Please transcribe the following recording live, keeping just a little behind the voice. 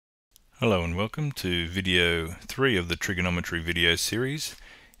Hello and welcome to video 3 of the trigonometry video series.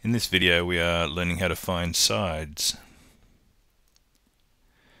 In this video we are learning how to find sides.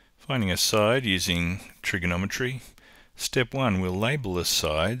 Finding a side using trigonometry. Step 1, we'll label the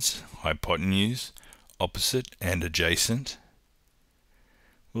sides hypotenuse, opposite and adjacent.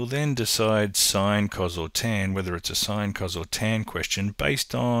 We'll then decide sine, cos or tan, whether it's a sine, cos or tan question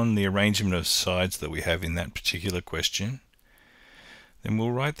based on the arrangement of sides that we have in that particular question. Then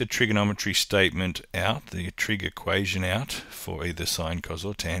we'll write the trigonometry statement out, the trig equation out for either sine, cos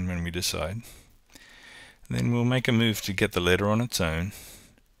or tan when we decide. And then we'll make a move to get the letter on its own,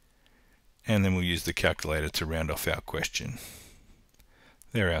 and then we'll use the calculator to round off our question.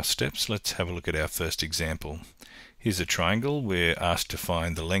 There are our steps. Let's have a look at our first example. Here's a triangle. We're asked to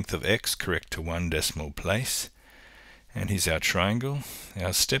find the length of x correct to one decimal place. And here's our triangle.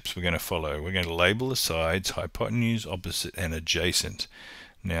 Our steps we're going to follow. We're going to label the sides hypotenuse, opposite and adjacent.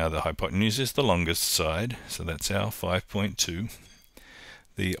 Now the hypotenuse is the longest side, so that's our 5.2.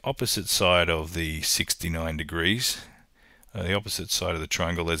 The opposite side of the 69 degrees, the opposite side of the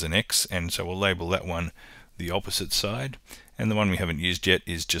triangle, there's an x, and so we'll label that one the opposite side. And the one we haven't used yet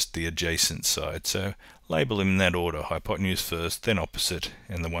is just the adjacent side. So label them in that order, hypotenuse first, then opposite,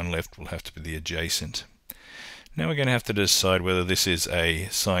 and the one left will have to be the adjacent. Now we're going to have to decide whether this is a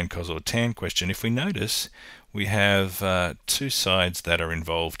sine, cos or tan question. If we notice, we have two sides that are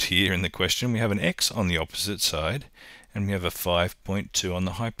involved here in the question. We have an x on the opposite side, and we have a 5.2 on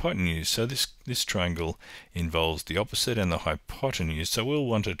the hypotenuse. So this triangle involves the opposite and the hypotenuse. So we'll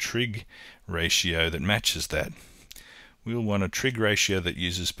want a trig ratio that matches that. We'll want a trig ratio that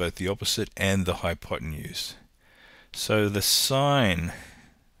uses both the opposite and the hypotenuse. So the sine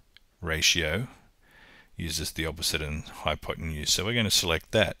ratio uses the opposite and hypotenuse. So we're going to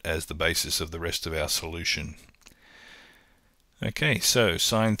select that as the basis of the rest of our solution. Okay, so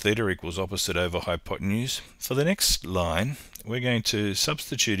sine theta equals opposite over hypotenuse. For the next line, we're going to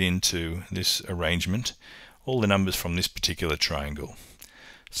substitute into this arrangement all the numbers from this particular triangle.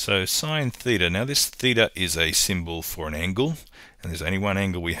 So sine theta, now this theta is a symbol for an angle, and there's only one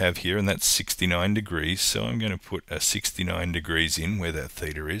angle we have here, and that's 69 degrees. So I'm going to put a 69 degrees in where that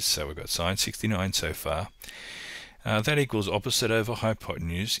theta is. So we've got sine 69 so far. That equals opposite over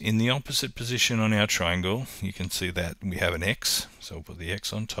hypotenuse. In the opposite position on our triangle, you can see that we have an x, so we'll put the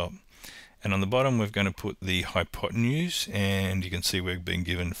x on top. And on the bottom we're going to put the hypotenuse, and you can see we've been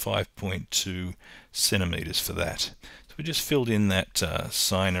given 5.2 centimeters for that. So we just filled in that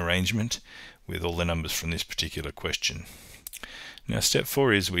sine arrangement with all the numbers from this particular question. Now step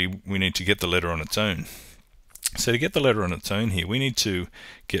 4 is we need to get the letter on its own. So to get the letter on its own here, we need to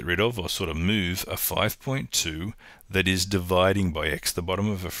get rid of or sort of move a 5.2 that is dividing by x. The bottom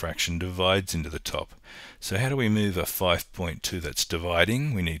of a fraction divides into the top. So how do we move a 5.2 that's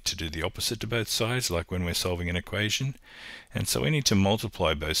dividing? We need to do the opposite to both sides, like when we're solving an equation. And so we need to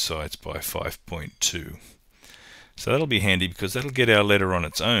multiply both sides by 5.2. So that'll be handy because that'll get our letter on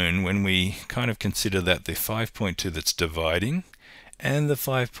its own when we kind of consider that the 5.2 that's dividing and the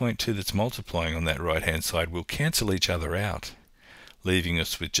 5.2 that's multiplying on that right hand side will cancel each other out, leaving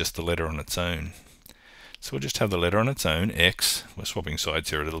us with just the letter on its own. So we'll just have the letter on its own, x. We're swapping sides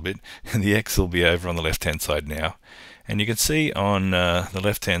here a little bit, and the x will be over on the left hand side now. And you can see on the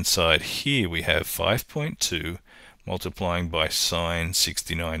left hand side here we have 5.2 multiplying by sine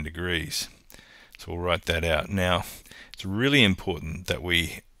 69 degrees. So we'll write that out. Now it's really important that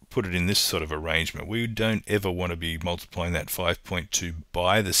we put it in this sort of arrangement. We don't ever want to be multiplying that 5.2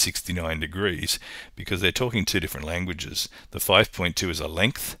 by the 69 degrees because they're talking two different languages. The 5.2 is a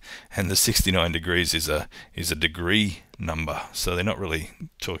length and the 69 degrees is a degree number. So they're not really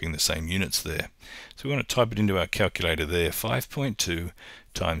talking the same units there. So we want to type it into our calculator there, 5.2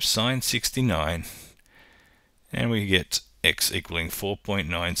 times sine 69, and we get x equaling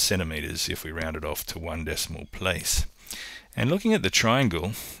 4.9 centimeters if we round it off to one decimal place. And looking at the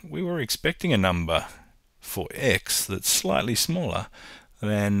triangle, we were expecting a number for x that's slightly smaller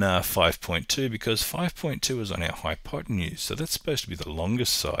than 5.2 because 5.2 is on our hypotenuse, so that's supposed to be the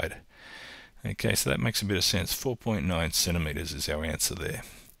longest side. Okay, so that makes a bit of sense. 4.9 centimeters is our answer there.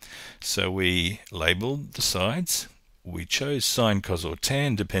 So we labeled the sides. We chose sine, cos or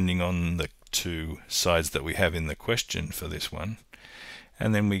tan depending on the two sides that we have in the question for this one.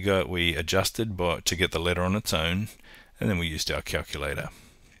 And then we adjusted to get the letter on its own. And then we used our calculator.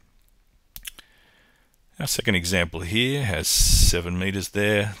 Our second example here has 7 meters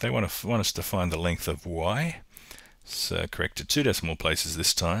there. They want us to find the length of y. So correct to two decimal places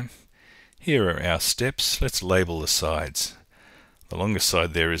this time. Here are our steps. Let's label the sides. The longest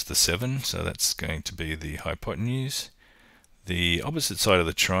side there is the 7, so that's going to be the hypotenuse. The opposite side of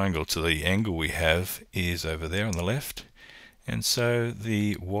the triangle to the angle we have is over there on the left, and so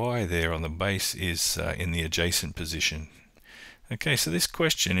the y there on the base is in the adjacent position. Okay, so this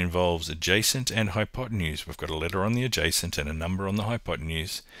question involves adjacent and hypotenuse. We've got a letter on the adjacent and a number on the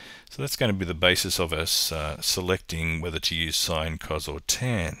hypotenuse. So that's going to be the basis of us selecting whether to use sine, cos or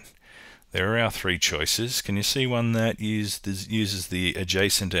tan. There are our three choices. Can you see one that uses the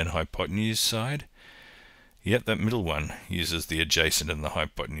adjacent and hypotenuse side? Yep, that middle one uses the adjacent and the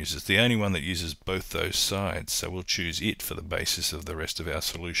hypotenuse. It's the only one that uses both those sides, so we'll choose it for the basis of the rest of our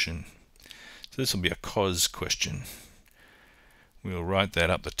solution. So this will be a cos question. We'll write that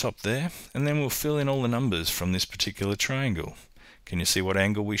up the top there, and then we'll fill in all the numbers from this particular triangle. Can you see what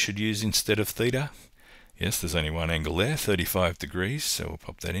angle we should use instead of theta? Yes, there's only one angle there, 35 degrees, so we'll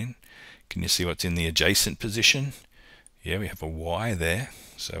pop that in. Can you see what's in the adjacent position? Yeah, we have a y there,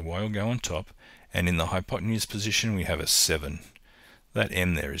 so y will go on top. And in the hypotenuse position, we have a 7. That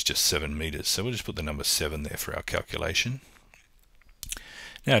m there is just 7 meters, so we'll just put the number 7 there for our calculation.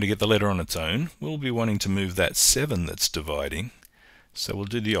 Now, to get the letter on its own, we'll be wanting to move that 7 that's dividing. So we'll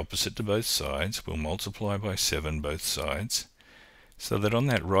do the opposite to both sides. We'll multiply by 7 both sides, so that on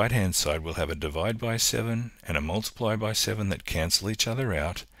that right-hand side we'll have a divide by 7 and a multiply by 7 that cancel each other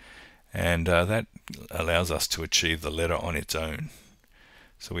out, and that allows us to achieve the letter on its own.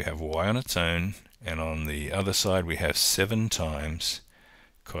 So we have y on its own, and on the other side we have 7 times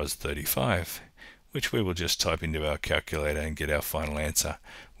cos 35, which we will just type into our calculator and get our final answer.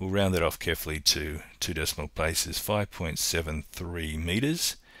 We'll round it off carefully to 2 decimal places. 5.73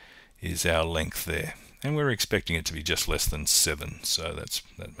 meters is our length there, and we're expecting it to be just less than 7, so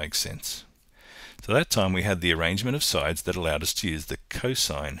that makes sense. So that time we had the arrangement of sides that allowed us to use the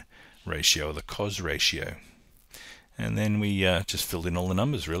cosine ratio, or the cos ratio. And then we just filled in all the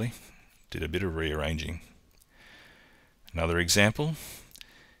numbers, really. Did a bit of rearranging. Another example.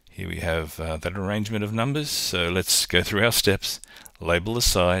 Here we have that arrangement of numbers. So let's go through our steps. Label the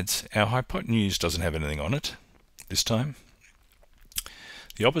sides. Our hypotenuse doesn't have anything on it this time.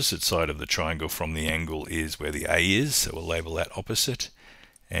 The opposite side of the triangle from the angle is where the A is, so we'll label that opposite.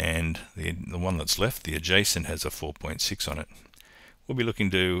 And the one that's left, the adjacent, has a 4.6 on it. We'll be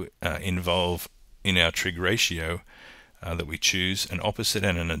looking to involve in our trig ratio that we choose an opposite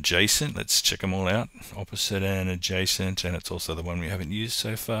and an adjacent. Let's check them all out. Opposite and adjacent, and it's also the one we haven't used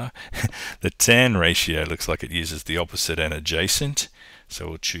so far. The tan ratio looks like it uses the opposite and adjacent, so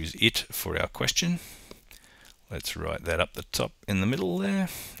we'll choose it for our question. Let's write that up the top in the middle there.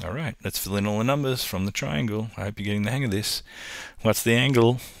 Alright, let's fill in all the numbers from the triangle. I hope you're getting the hang of this. What's the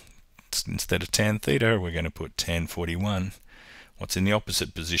angle? Instead of tan theta, we're going to put tan 41. What's in the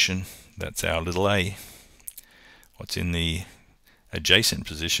opposite position? That's our little a. What's in the adjacent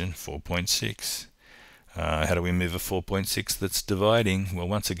position? 4.6. How do we move a 4.6 that's dividing? Well,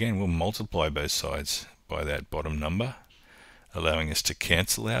 once again, we'll multiply both sides by that bottom number, allowing us to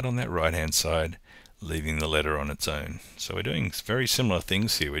cancel out on that right-hand side, leaving the letter on its own. So we're doing very similar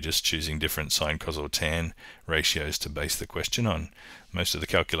things here. We're just choosing different sine, cos or tan ratios to base the question on. Most of the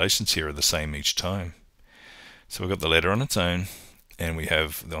calculations here are the same each time. So we've got the letter on its own, and we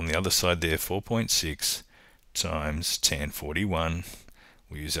have on the other side there 4.6 times tan 41.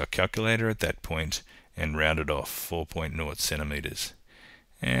 We use our calculator at that point and round it off 4.0 centimeters.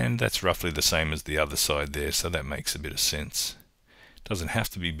 And that's roughly the same as the other side there, so that makes a bit of sense. It doesn't have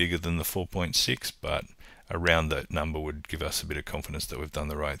to be bigger than the 4.6, but around that number would give us a bit of confidence that we've done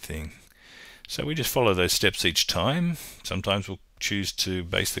the right thing. So we just follow those steps each time. Sometimes we'll choose to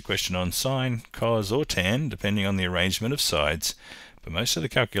base the question on sine, cos or tan, depending on the arrangement of sides, but most of the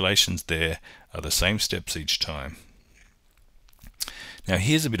calculations there are the same steps each time. Now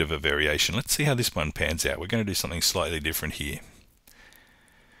here's a bit of a variation. Let's see how this one pans out. We're going to do something slightly different here.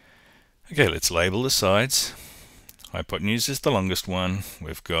 Okay, let's label the sides. Hypotenuse is the longest one.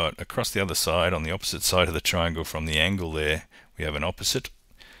 We've got across the other side, on the opposite side of the triangle from the angle there, we have an opposite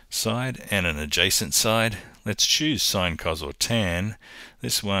side and an adjacent side. Let's choose sine, cos or tan.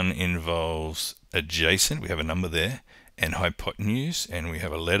 This one involves adjacent, we have a number there, and hypotenuse, and we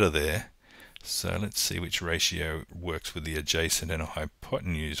have a letter there. So let's see which ratio works with the adjacent and a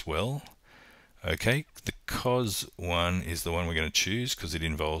hypotenuse well. Okay, the cos one is the one we're going to choose because it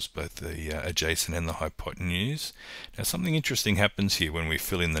involves both the adjacent and the hypotenuse. Now something interesting happens here when we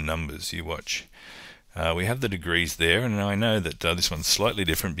fill in the numbers. You watch. We have the degrees there, and I know that this one's slightly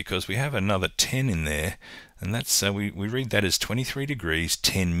different because we have another 10 in there, and that's we read that as 23 degrees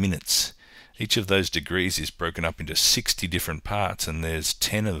 10 minutes. Each of those degrees is broken up into 60 different parts, and there's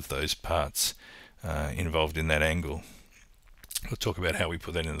 10 of those parts involved in that angle. We'll talk about how we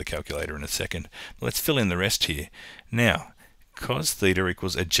put that into the calculator in a second. But let's fill in the rest here. Now, cos theta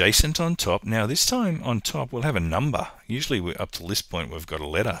equals adjacent on top. Now this time on top we'll have a number. Usually up to this point we've got a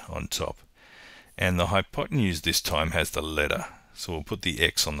letter on top. And the hypotenuse this time has the letter. So we'll put the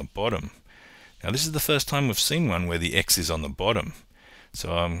x on the bottom. Now this is the first time we've seen one where the x is on the bottom.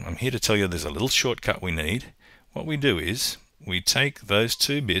 So I'm here to tell you there's a little shortcut we need. What we do is we take those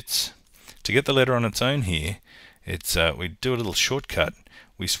two bits. To get the letter on its own here, we do a little shortcut.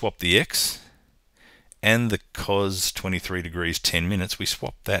 We swap the x and the cos 23 degrees 10 minutes, we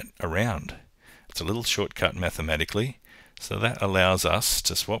swap that around. It's a little shortcut mathematically. So that allows us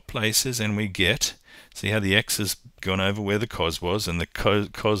to swap places, and we get, see how the x has gone over where the cos was, and the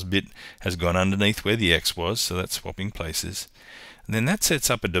cos bit has gone underneath where the x was, so that's swapping places. And then that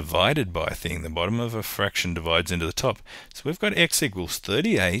sets up a divided by thing. The bottom of a fraction divides into the top. So we've got x equals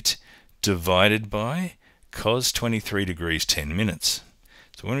 38 divided by cos 23 degrees 10 minutes.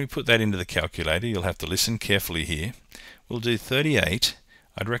 So when we put that into the calculator, you'll have to listen carefully here. We'll do 38.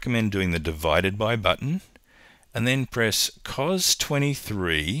 I'd recommend doing the divided by button, and then press cos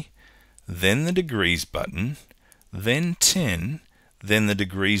 23, then the degrees button, then 10, then the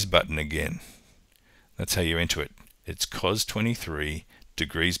degrees button again. That's how you enter it. It's cos 23,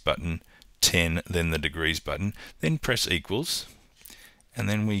 degrees button, 10, then the degrees button, then press equals, and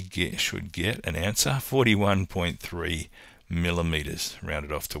then we should get an answer, 41.3 millimeters,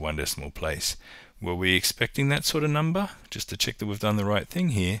 rounded off to one decimal place. Were we expecting that sort of number? Just to check that we've done the right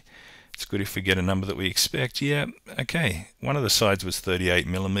thing here. It's good if we get a number that we expect. Yeah, okay. One of the sides was 38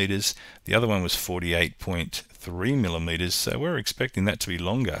 millimeters. The other one was 48.3 millimeters. So we're expecting that to be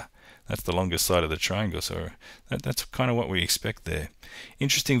longer. That's the longest side of the triangle. So that's kind of what we expect there.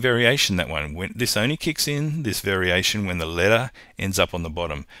 Interesting variation, that one. This only kicks in, this variation, when the letter ends up on the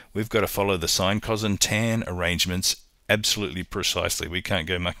bottom. We've got to follow the sine, cos, and tan arrangements absolutely precisely. We can't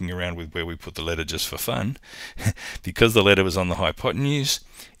go mucking around with where we put the letter just for fun. Because the letter was on the hypotenuse,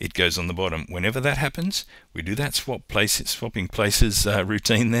 it goes on the bottom. Whenever that happens, we do that swapping places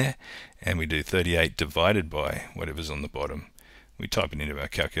routine there, and we do 38 divided by whatever's on the bottom. We type it into our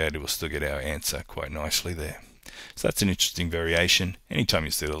calculator, we'll still get our answer quite nicely there. So that's an interesting variation. Anytime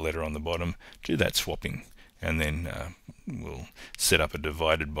you see the letter on the bottom, do that swapping, and then we'll set up a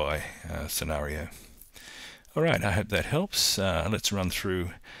divided by scenario. Alright, I hope that helps. Let's run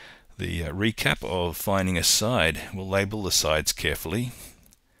through the recap of finding a side. We'll label the sides carefully.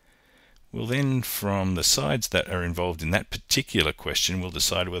 We'll then, from the sides that are involved in that particular question, we'll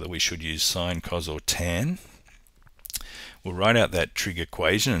decide whether we should use sine, cos, or tan. We'll write out that trig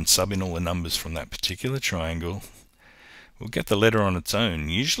equation and sub in all the numbers from that particular triangle. We'll get the letter on its own,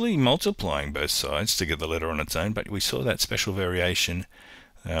 usually multiplying both sides to get the letter on its own, but we saw that special variation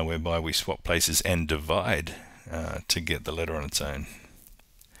whereby we swap places and divide to get the letter on its own.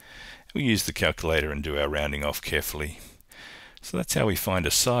 We use the calculator and do our rounding off carefully. So that's how we find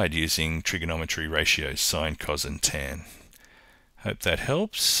a side using trigonometry ratios, sine, cos, and tan. Hope that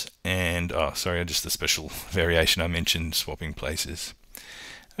helps. And sorry, just the special variation I mentioned, swapping places.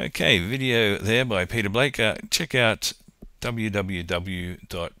 Okay, video there by Peter Blake. Check out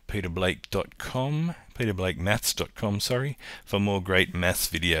www.peterblake.com, peterblakemaths.com, sorry, for more great maths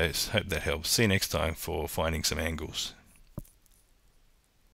videos. Hope that helps. See you next time for finding some angles.